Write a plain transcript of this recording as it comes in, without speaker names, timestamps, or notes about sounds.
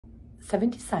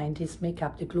70 scientists make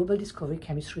up the Global Discovery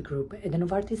Chemistry Group at the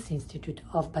Novartis Institute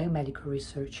of Biomedical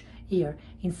Research here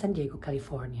in San Diego,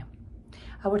 California.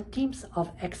 Our teams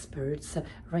of experts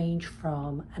range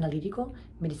from analytical,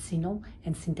 medicinal,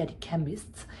 and synthetic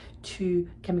chemists to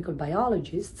chemical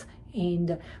biologists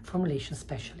and formulation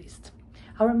specialists.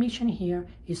 Our mission here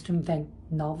is to invent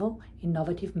novel,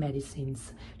 innovative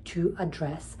medicines to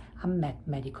address unmet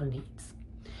medical needs.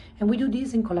 And we do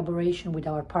this in collaboration with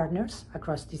our partners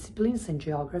across disciplines and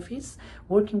geographies,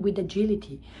 working with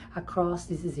agility across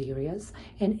disease areas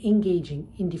and engaging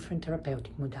in different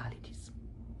therapeutic modalities.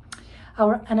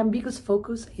 Our unambiguous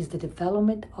focus is the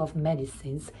development of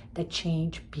medicines that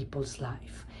change people's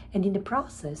life. And in the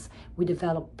process, we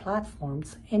develop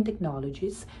platforms and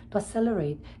technologies to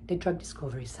accelerate the drug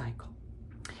discovery cycle.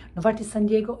 Novartis San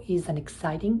Diego is an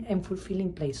exciting and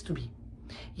fulfilling place to be.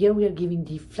 Here we are giving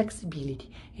the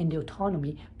flexibility and the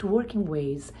autonomy to work in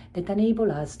ways that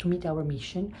enable us to meet our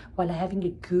mission while having a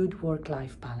good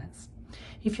work-life balance.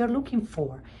 If you're looking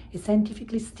for a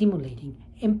scientifically stimulating,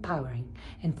 empowering,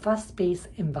 and fast-paced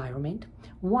environment,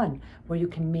 one where you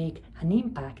can make an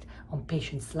impact on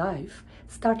patients' lives,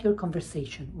 start your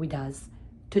conversation with us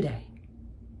today.